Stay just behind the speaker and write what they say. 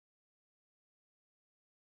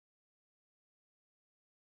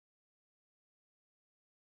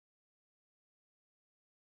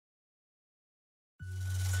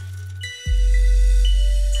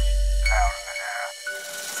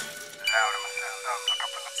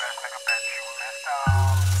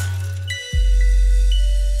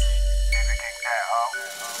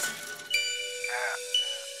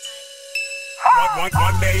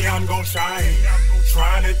One day I'm gon' shine,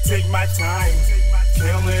 trying to take my time,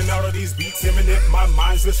 killing all of these beats, even if my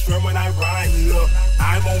mind's astray when I rhyme. Look,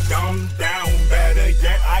 I won't dumb down, better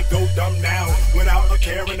yet I go dumb now, without a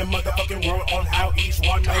care in the motherfucking world on how each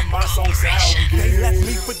one of my songs sound. They left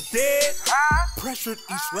me for dead, pressured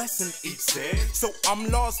each lesson each said, so I'm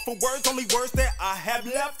lost for words. Only words that I have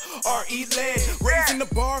left are lead, raising the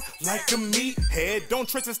bar like a meathead. Don't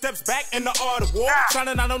trace the steps back in the art of war,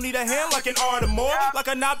 shining I don't need a hand like an art of more, like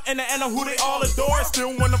a knob and a who they all adore.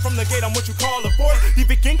 Still running from the gate, I'm what you call a force. Leave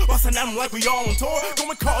it king, bustin' at 'em like we all on tour. Go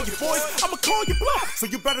and call your boys, I'ma call your bluff, so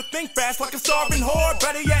you better think fast like a starving whore.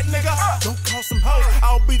 Better yet, nigga, don't call some hoes,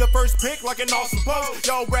 I'll be the first pick like an awesome post.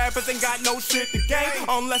 Y'all rappers ain't got no shit to gain,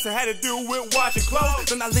 unless it had to do with washing clothes.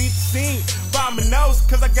 Then I leave the scene by my nose,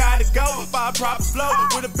 cause I gotta go by a proper flow,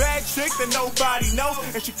 with a bad chick that nobody knows,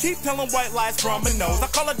 and she keep telling white lies from her nose. I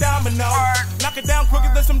call her domino, knock it down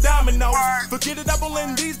quicker than some dominoes. Forget it, double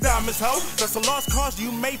in these diamonds, ho. That's a lost cause,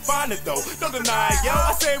 you may find it though. Don't deny it, yo.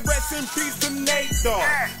 I say rest in peace to Nate, dog.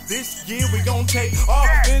 This year we gon' take off.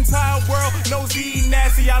 The entire world knows he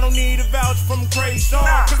nasty. I don't need a vouch from Craig Sean,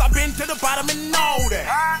 cause I've been to the bottom and know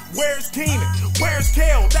that. Where's Keenan? Where's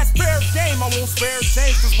Kale? That's fair game. I won't spare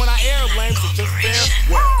change, cause when I air lanes, it's just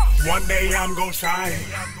fair. Well, one day I'm gon' shine,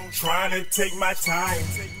 trying to take my time,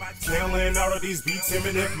 killing all of these beats,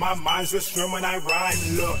 even if my mind's astray when I rhyme.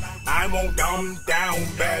 Look, I won't dumb down,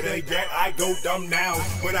 better yet I go dumb now,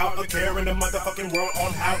 without a care in the motherfucking world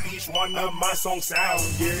on how each one of my songs sound.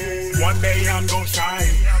 Yeah. One day I'm gon'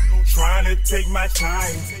 shine, trying to take my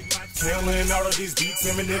time, killing all of these beats,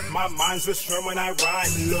 even if my mind's astray when I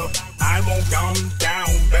rhyme. Look, I won't dumb down,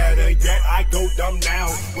 better yet I go dumb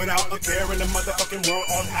now, without a care in the motherfucking world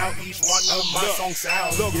on how each one of my songs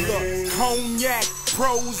sound. Look, cognac,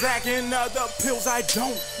 Prozac, and other pills I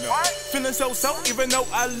don't know. Feeling so even though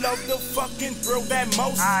I love the fucking thrill that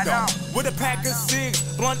most don't. With a pack of cigs,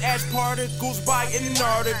 blunt ash particles by an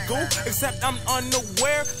article, except I'm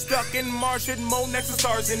unaware, stuck in Martian mode next to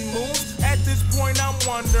stars and moons. At this point I'm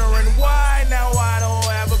wondering why now I don't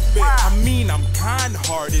have a bit. I mean I'm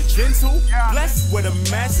kind-hearted, gentle, blessed with a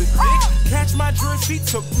massive dick. Catch my drift, she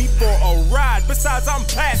took me for a ride. Besides I'm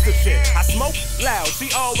past the shit, I smoke loud.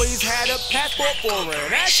 She always had a passport for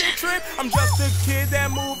an action trip. I'm just a kid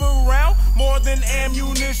that move around more than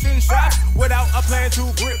ammunition shots, without a plan to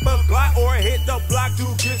grip a Glock or hit the block to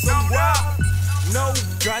get some wild. No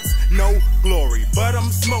guts, no glory, but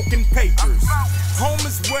I'm smoking papers. Home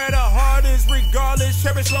is where the heart is, regardless,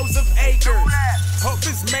 cherish loads of acres. Hope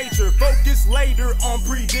is major, focus later on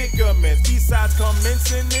predicaments. These sides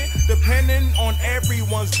commencing it, depending on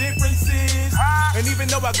everyone's differences. And even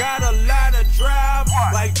though I got a lot of drive,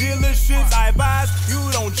 like dealerships, I advise you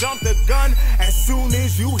don't jump the gun as soon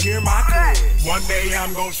as you hear my clip. One day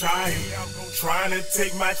I'm gon' shine, trying to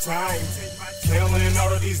take my time, killing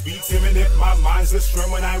all of these beats, even if my mind's astray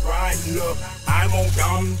when I rhyme. Look, I won't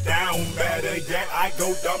dumb down, better yet I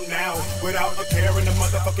go dumb now, without a care in the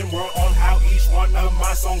motherfucking world on how each one of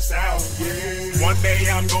my songs sound. Yeah. One day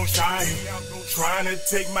I'm gon' shine, trying to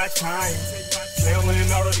take my time,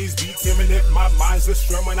 killing all of these beats, even if my mind's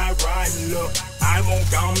astray when I rhyme. Look, I won't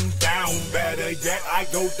dumb down, better yet I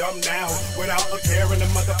go dumb now, without a care in the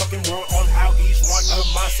motherfucking world on how each one of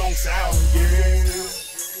my songs sound. Yeah.